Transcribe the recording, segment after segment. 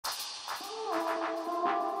Good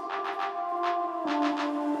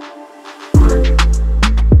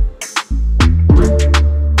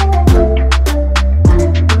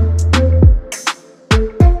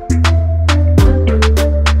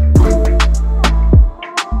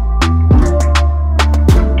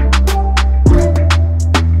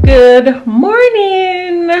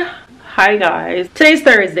morning. Hi guys, today's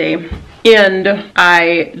Thursday and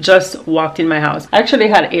I just walked in my house. I actually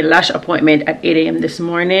had a lash appointment at 8 a.m. this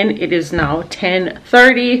morning. It is now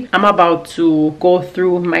 10:30. I'm about to go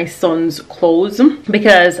through my son's clothes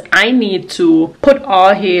because I need to put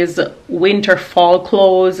all his winter fall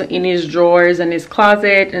clothes in his drawers and his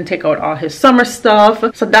closet and take out all his summer stuff.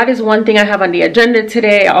 So that is one thing I have on the agenda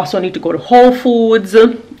today. I also need to go to Whole Foods.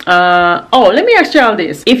 Oh, let me ask y'all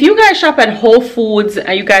this. If you guys shop at Whole Foods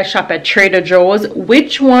and you guys shop at Trader Joe's,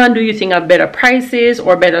 which one do you think have better prices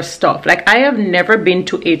or better stuff? Like, I have never been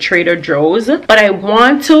to a Trader Joe's, but I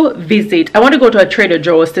want to visit. I want to go to a Trader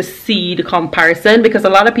Joe's to see the comparison because a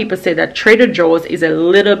lot of people say that Trader Joe's is a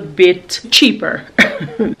little bit cheaper.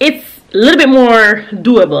 It's a little bit more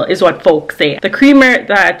doable is what folks say. The creamer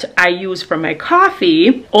that I use for my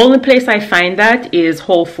coffee, only place I find that is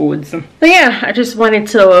Whole Foods. So yeah, I just wanted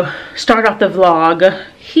to start off the vlog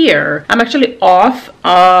here. I'm actually off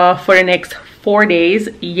for the next 4 days.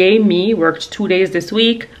 Yay me. Worked 2 days this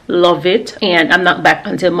week. Love it. And I'm not back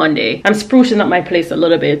until Monday. I'm sprucing up my place a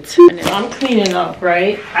little bit. And then I'm cleaning up,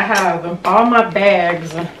 right? I have all my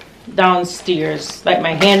bags downstairs, like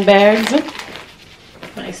my handbags,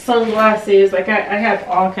 my sunglasses. Like I have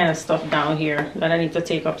all kind of stuff down here that I need to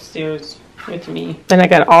take upstairs with me. Then I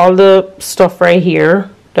got all the stuff right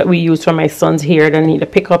here that we use for my son's hair that I need to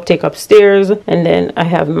pick up, take upstairs. And then I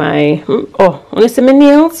have my, oh, want to see my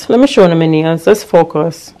nails? Let me show you my nails. Let's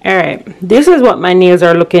focus. All right, this is what my nails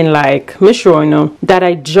are looking like. Let me show you that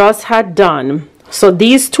I just had done. So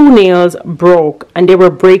these two nails broke and they were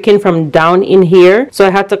breaking from down in here. So I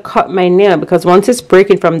had to cut my nail because once it's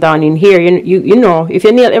breaking from down in here, you know, if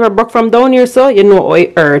your nail ever broke from down here, so you know how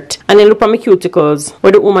it hurt. And then look at my cuticles.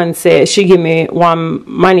 What the woman said, she give me one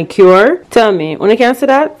manicure. Tell me, when I can see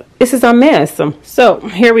that? This is a mess. So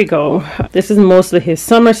here we go. This is mostly his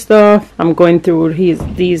summer stuff. I'm going through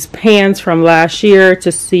these pants from last year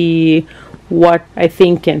to see what I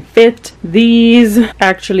think can fit. These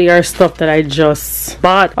actually are stuff that I just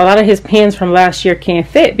bought. A lot of his pants from last year can't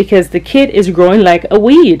fit because the kid is growing like a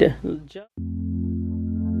weed.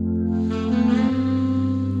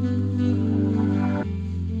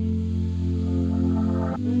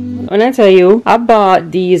 When I tell you, I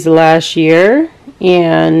bought these last year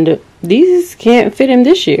and these can't fit him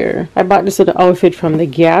this year. I bought this little outfit from the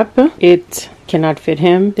Gap. It cannot fit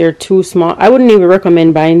him. They're too small. I wouldn't even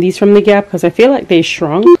recommend buying these from the Gap because I feel like they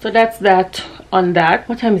shrunk. So that's that on that.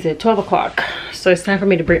 What time is it? 12 o'clock. So it's time for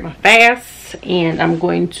me to break my fast and I'm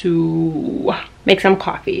going to make some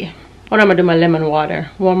coffee. Or I'm gonna do my lemon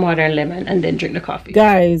water, warm water and lemon, and then drink the coffee.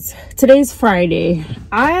 Guys, today's Friday.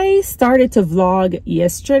 I started to vlog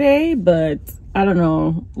yesterday, but I don't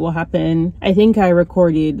know what happened. I think I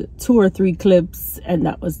recorded 2 or 3 clips and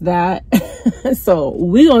that was that. So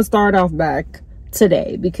we're gonna start off back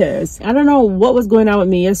today because I don't know what was going on with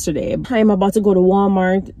me yesterday. I'm about to go to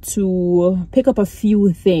Walmart to pick up a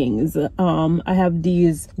few things. I have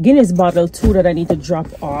these Guinness bottles too that I need to drop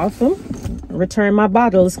off. Return my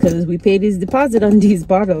bottles because we paid this deposit on these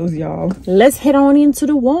bottles, y'all. Let's head on into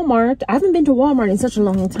the Walmart. I haven't been to Walmart in such a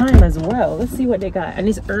long time as well. Let's see what they got. And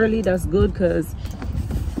it's early. That's good because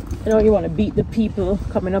you know you want to beat the people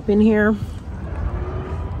coming up in here.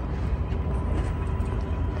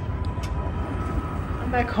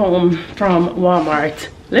 Back home from Walmart.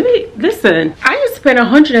 Listen, I just spent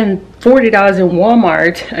 $140 in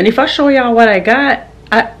Walmart, and if I show y'all what I got,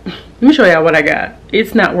 let me show y'all what I got.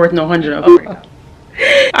 It's not worth no $140.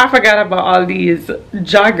 I forgot about all these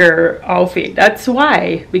jogger outfit. That's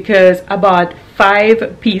why, because I bought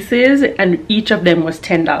 5 pieces and each of them was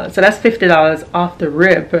 $10. So that's $50 off the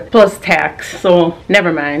rip plus tax. So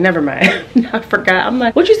never mind. I forgot. I'm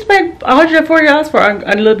like, what you spend $140 for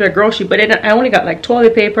a little bit of grocery? But then I only got like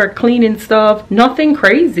toilet paper, cleaning stuff, nothing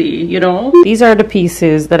crazy, you know. These are the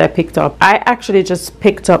pieces that I picked up. I actually just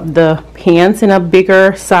picked up the pants in a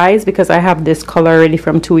bigger size because I have this color already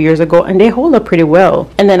from 2 years ago and they hold up pretty well.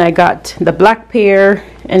 And then I got the black pair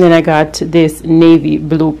and then I got this navy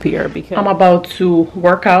blue pair because I'm about to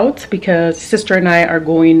work out because sister and I are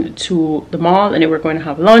going to the mall and then we're going to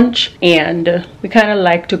have lunch and we kind of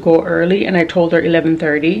like to go early and I told her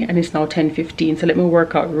 11:30 and it's now 10:15. So let me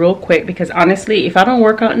work out real quick because honestly if I don't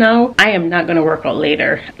work out now I am not going to work out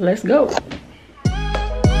later. Let's go.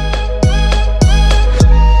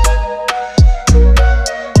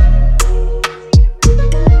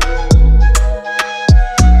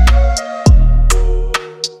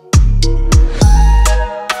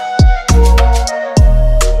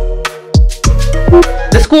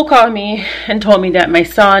 School called me and told me that my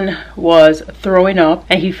son was throwing up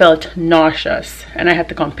and he felt nauseous and I had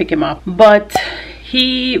to come pick him up. But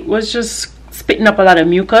he was just spitting up a lot of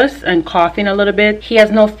mucus and coughing a little bit. He has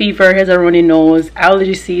no fever, he has a runny nose,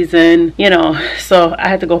 allergy season, you know, so I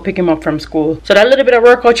had to go pick him up from school. So that little bit of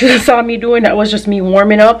workout you saw me doing, that was just me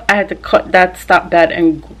warming up. I had to cut that, stop that,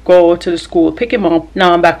 and go to the school, pick him up.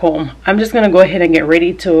 Now I'm back home. I'm just gonna go ahead and get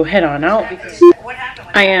ready to head on out because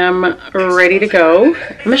I am ready to go.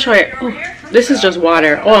 Let me show you. Oh, this is just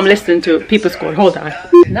water. Oh, I'm listening to People's Court. Hold on.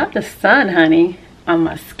 Not the sun, honey. On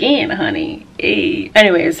my skin, honey. Hey.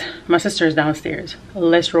 Anyways, my sister is downstairs.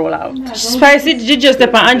 Let's roll out. Spicy, did you just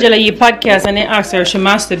step on Angela your podcast and they asked her if she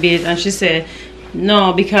masturbate and she said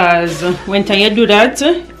no, because when you do that,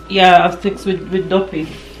 you have sex with dopey.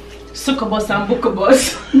 Succubus and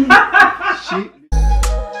bookabus.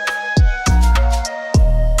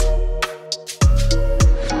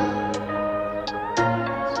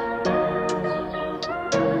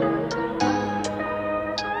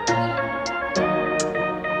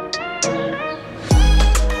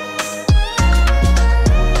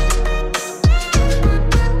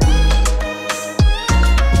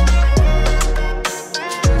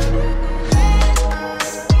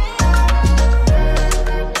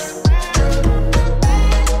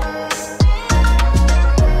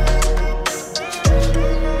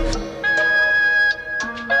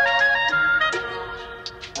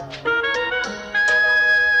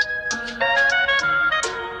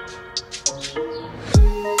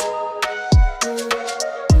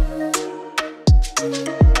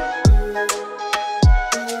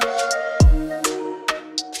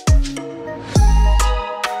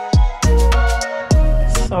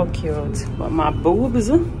 So cute, but my boobs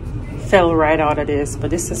fell right out of this, but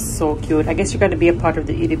this is so cute. I guess you got to be a part of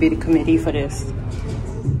the itty bitty committee for this.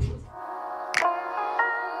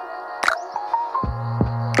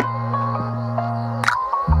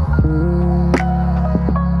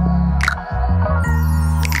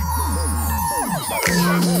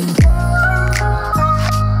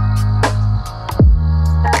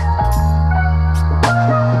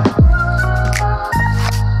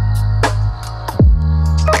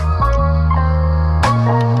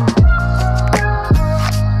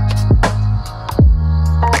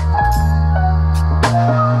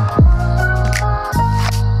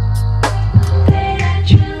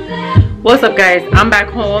 What's up, guys? I'm back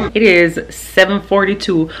home. It is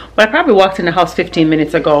 7:42, but I probably walked in the house 15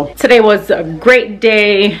 minutes ago. Today was a great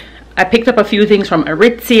day. I picked up a few things from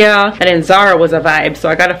Aritzia, and then Zara was a vibe, so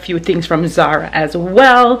I got a few things from Zara as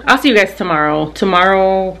well. I'll see you guys tomorrow.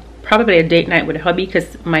 Tomorrow, probably a date night with hubby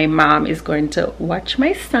because my mom is going to watch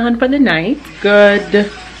my son for the night. Good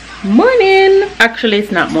morning. Actually,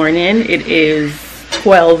 it's not morning. It is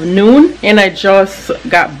 12 noon, and I just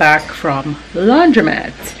got back from the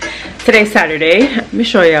laundromat. Today's Saturday. Let me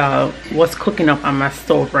show y'all what's cooking up on my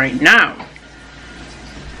stove right now.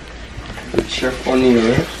 Chef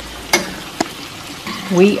O'Neill.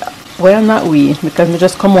 Well, not we, because we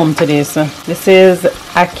just come home to this. This is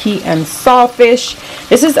ackee and sawfish.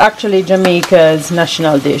 This is actually Jamaica's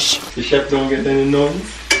national dish. The chef don't get any noise?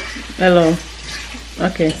 Hello.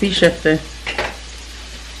 Okay, see chef there.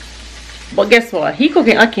 But guess what? He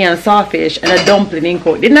cooking ackee and sawfish and a dumpling in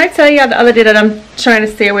cook. Didn't I tell you the other day that I'm trying to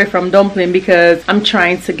stay away from dumpling because I'm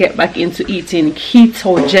trying to get back into eating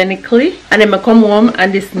ketogenically? And then I come home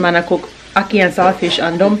and this man I cook ackee and sawfish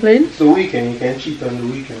and dumpling. It's the weekend. You can cheat on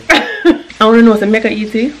the weekend. I want to know what's make I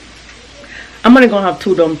eat it. I'm gonna go have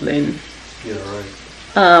 2 dumplings. Yeah,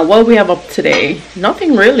 right. What we have up today?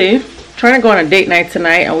 Nothing really. Trying to go on a date night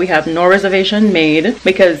tonight, and we have no reservation made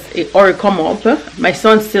because it already come up. My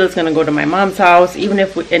son still is gonna go to my mom's house. Even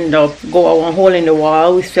if we end up go one hole in the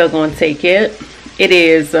wall, we still gonna take it. It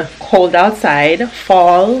is cold outside,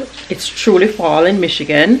 fall. It's truly fall in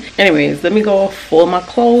Michigan. Anyways, let me go fold my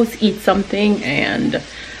clothes, eat something, and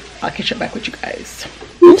I'll catch up back with you guys.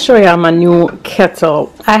 Let me show you my new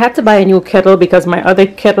kettle. I had to buy a new kettle because my other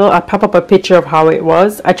kettle, I pop up a picture of how it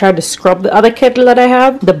was. I tried to scrub the other kettle that I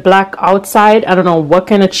have. The black outside, I don't know what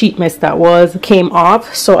kind of cheap mess that was, came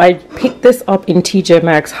off. So I picked this up in TJ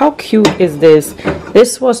Maxx. How cute is this?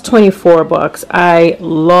 This was 24 bucks. I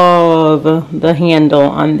love the handle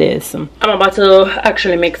on this. I'm about to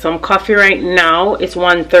actually make some coffee right now. It's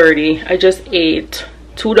 1:30. I just ate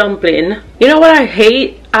 2 dumplings. You know what I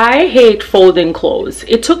hate? I hate folding clothes.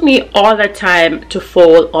 It took me all that time to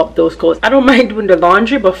fold up those clothes. I don't mind doing the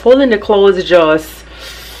laundry, but folding the clothes just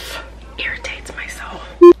irritates my soul.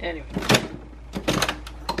 Anyway.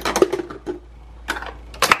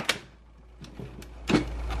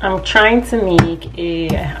 I'm trying to make a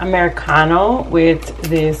Americano with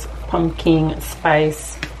this pumpkin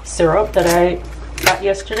spice syrup that I got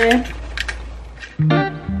yesterday.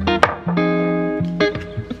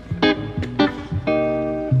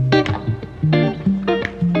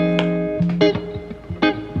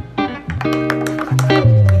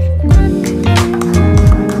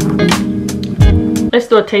 Let's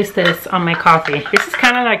do a taste test on my coffee. This is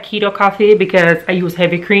kind of like keto coffee because I use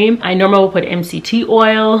heavy cream. I normally will put MCT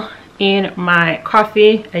oil in my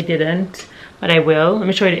coffee. I didn't, but I will. Let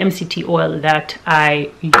me show you the MCT oil that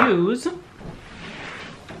I use.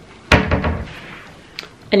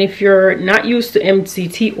 And if you're not used to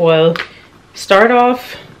MCT oil, start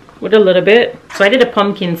off with a little bit. So I did a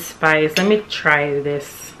pumpkin spice. Let me try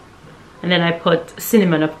this. And then I put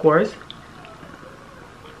cinnamon, of course.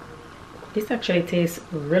 This actually tastes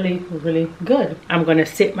really, really good. I'm gonna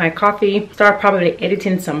sip my coffee, start probably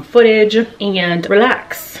editing some footage, and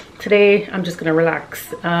relax. Today, I'm just gonna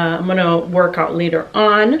relax. I'm gonna work out later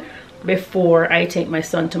on before I take my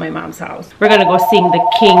son to my mom's house. We're gonna go see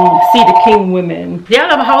the King women. Do y'all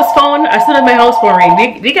have a house phone? I still have my house phone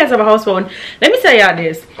ring. Do you guys have a house phone? Let me tell y'all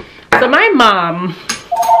this. So my mom,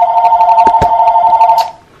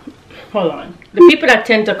 hold on. The people that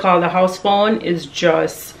tend to call the house phone is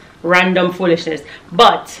just random foolishness,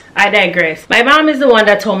 but I digress. My mom is the one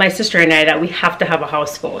that told my sister and I that we have to have a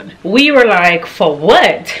house phone. We were like, for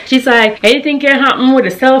what? She's like, anything can happen with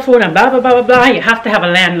a cell phone and blah blah blah blah blah. You have to have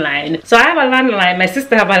a landline. So I have a landline, my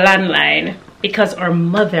sister have a landline, because our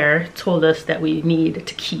mother told us that we need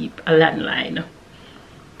to keep a landline.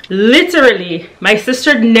 Literally, my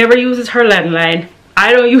sister never uses her landline.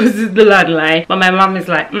 I don't use the landline, but my mom is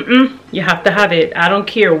like, you have to have it. I don't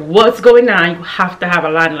care what's going on, you have to have a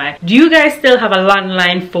landline. Do you guys still have a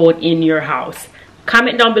landline phone in your house?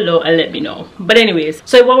 Comment down below and let me know. But anyways,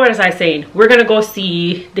 so what was I saying? We're gonna go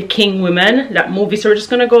see the King Women, that movie. So we're just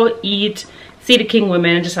gonna go eat, see the King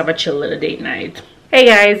Women, and just have a chill little date night. Hey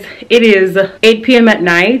guys, it is 8 p.m. at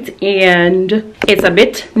night and it's a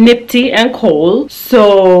bit nippy and cold,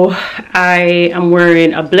 so I am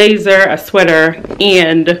wearing a blazer, a sweater,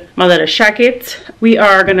 and my little jacket. We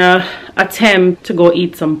are gonna attempt to go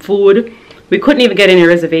eat some food. We couldn't even get any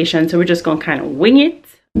reservations, so we're just gonna kind of wing it.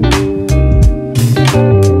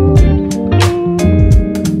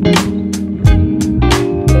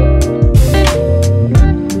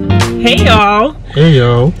 Hey y'all. Hey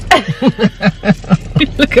yo.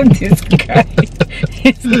 Look at this guy.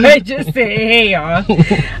 This guy just said, hey y'all.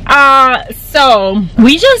 So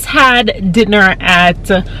we just had dinner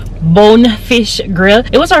at Bonefish Grill.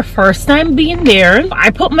 It was our first time being there.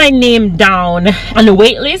 I put my name down on the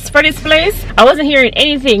wait list for this place. I wasn't hearing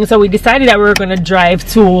anything, so we decided that we were gonna drive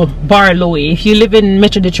to Bar Louie. If you live in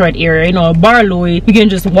Metro Detroit area, you know Bar Louie, you can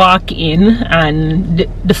just walk in, and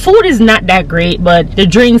the food is not that great, but the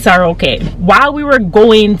drinks are okay. While we were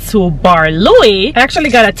going to Bar Louie, I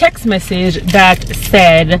actually got a text message that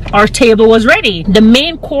said our table was ready. The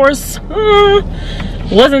main course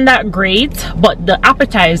wasn't that great, but the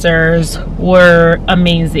appetizers were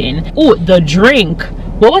amazing. Oh, the drink,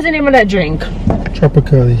 what was the name of that drink?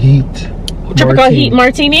 Tropical Heat. Tropical Heat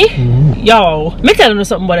Martini. Yo, let me tell you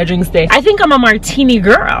something about the drinks today. I think I'm a martini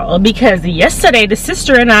girl, because yesterday the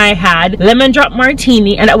sister and I had lemon drop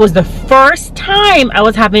martini, and that was the first time I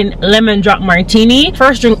was having lemon drop martini.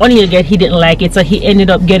 First drink O'Neil get, he didn't like it, so he ended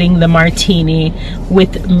up getting the martini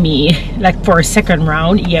with me, like for a second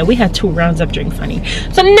round. Yeah, we had 2 rounds of drinks, honey.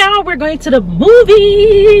 So now we're going to the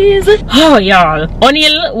movies. Oh y'all,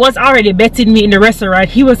 O'Neil was already betting me in the restaurant.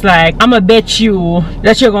 He was like, I'm gonna bet you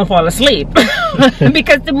that you're gonna fall asleep.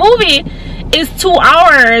 Because the movie is 2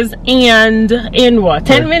 hours and in what,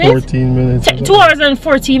 10 minutes? 14 minutes. 2 hours and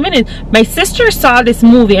 14 minutes. My sister saw this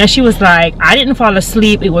movie and she was like, I didn't fall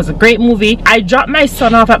asleep. It was a great movie. I dropped my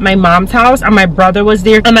son off at my mom's house and my brother was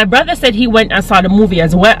there, and my brother said he went and saw the movie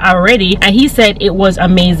as well already, and he said it was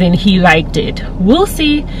amazing. He liked it. We'll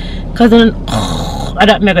see, because I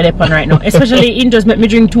don't mega dip on right now, especially in just make me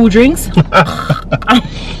drink 2 drinks.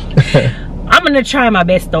 I'm gonna try my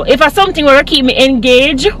best though. If it's something where keep me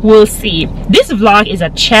engaged, we'll see. This vlog is a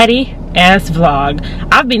chatty ass vlog.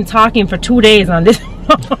 I've been talking for 2 days on this.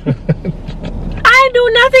 I do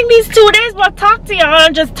nothing these 2 days but talk to y'all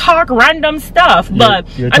and just talk random stuff. But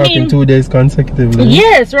you're talking 2 days consecutively.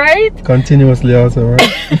 Yes, right? Continuously also,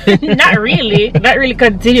 right? Not really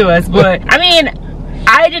continuous, but I mean,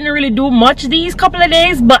 I didn't really do much these couple of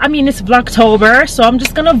days, but I mean, it's Vlogtober, so I'm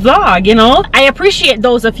just gonna vlog, you know. I appreciate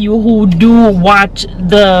those of you who do watch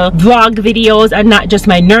the vlog videos and not just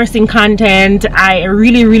my nursing content. I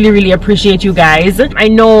really appreciate you guys. I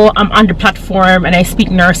know I'm on the platform and I speak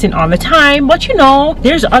nursing all the time, but you know,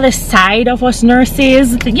 there's the other side of us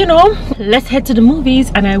nurses, you know. Let's head to the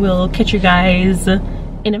movies and I will catch you guys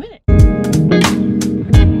in a minute.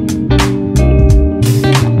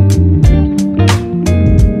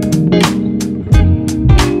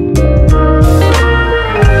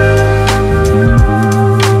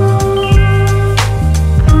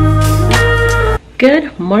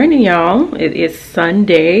 Good morning, y'all. It is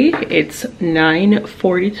Sunday. It's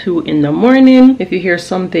 9:42 in the morning. If you hear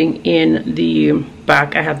something in the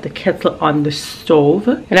back, I have the kettle on the stove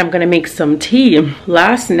and I'm gonna make some tea.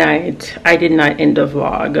 Last night I did not end the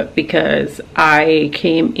vlog because I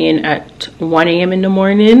came in at 1 a.m. in the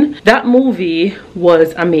morning. That movie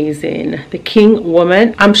was amazing, The King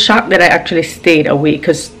Woman. I'm shocked that I actually stayed awake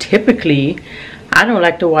because typically I don't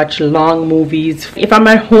like to watch long movies. If I'm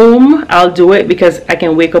at home, I'll do it because I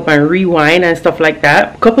can wake up and rewind and stuff like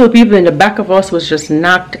that. A couple of people in the back of us was just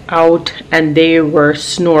knocked out and they were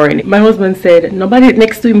snoring. My husband said nobody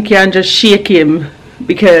next to him can just shake him,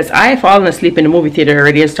 because I fallen asleep in the movie theater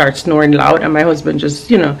already and start snoring loud, and my husband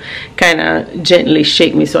just, you know, kind of gently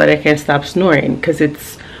shake me so that I can stop snoring, because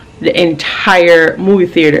it's the entire movie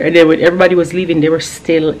theater, and then when everybody was leaving, they were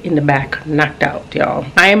still in the back knocked out, y'all.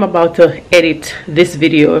 I am about to edit this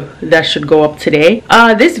video that should go up today.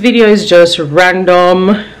 This video is just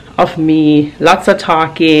random of me, lots of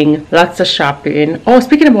talking, lots of shopping. Oh,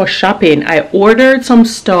 speaking about shopping, I ordered some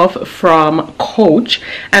stuff from Coach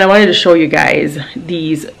and I wanted to show you guys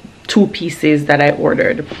these two pieces that I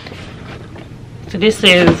ordered. So this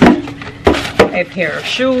is a pair of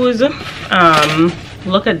shoes.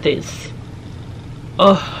 Look at this.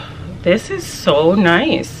 Oh, this is so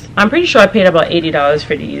nice. I'm pretty sure I paid about $80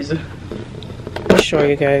 for these. Let me show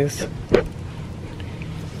you guys.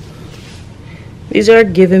 These are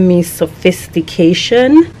giving me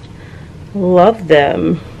sophistication. Love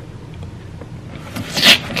them.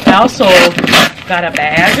 I also got a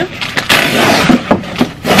bag.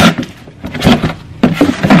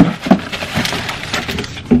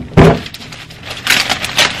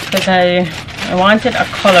 Because I wanted a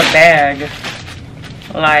color bag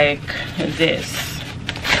like this.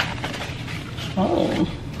 Oh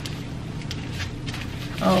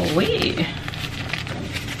wait.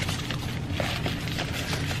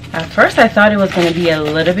 At first I thought it was going to be a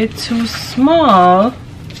little bit too small.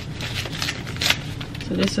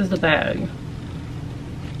 So this is the bag.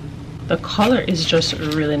 The color is just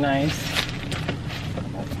really nice.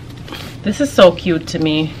 This is so cute to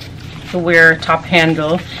me, to wear top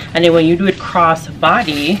handle, and then when you do it cross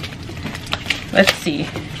body, let's see,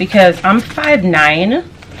 because I'm 5'9",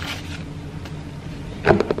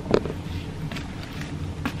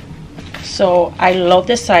 so I love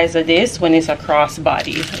the size of this when it's a cross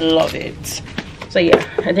body. Love it. So yeah,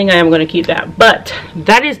 I think I am going to keep that. But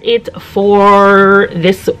that is it for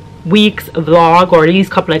this week's vlog, or these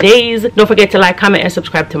couple of days. Don't forget to like, comment, and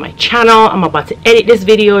subscribe to my channel. I'm about to edit this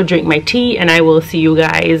video, drink my tea, and I will see you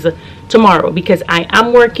guys tomorrow because I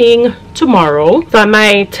am working tomorrow. So I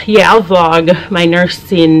might, yeah, I'll vlog my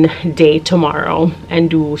nursing day tomorrow and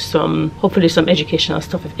do some, hopefully some educational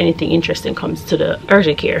stuff if anything interesting comes to the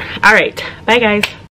urgent care. All right, bye guys.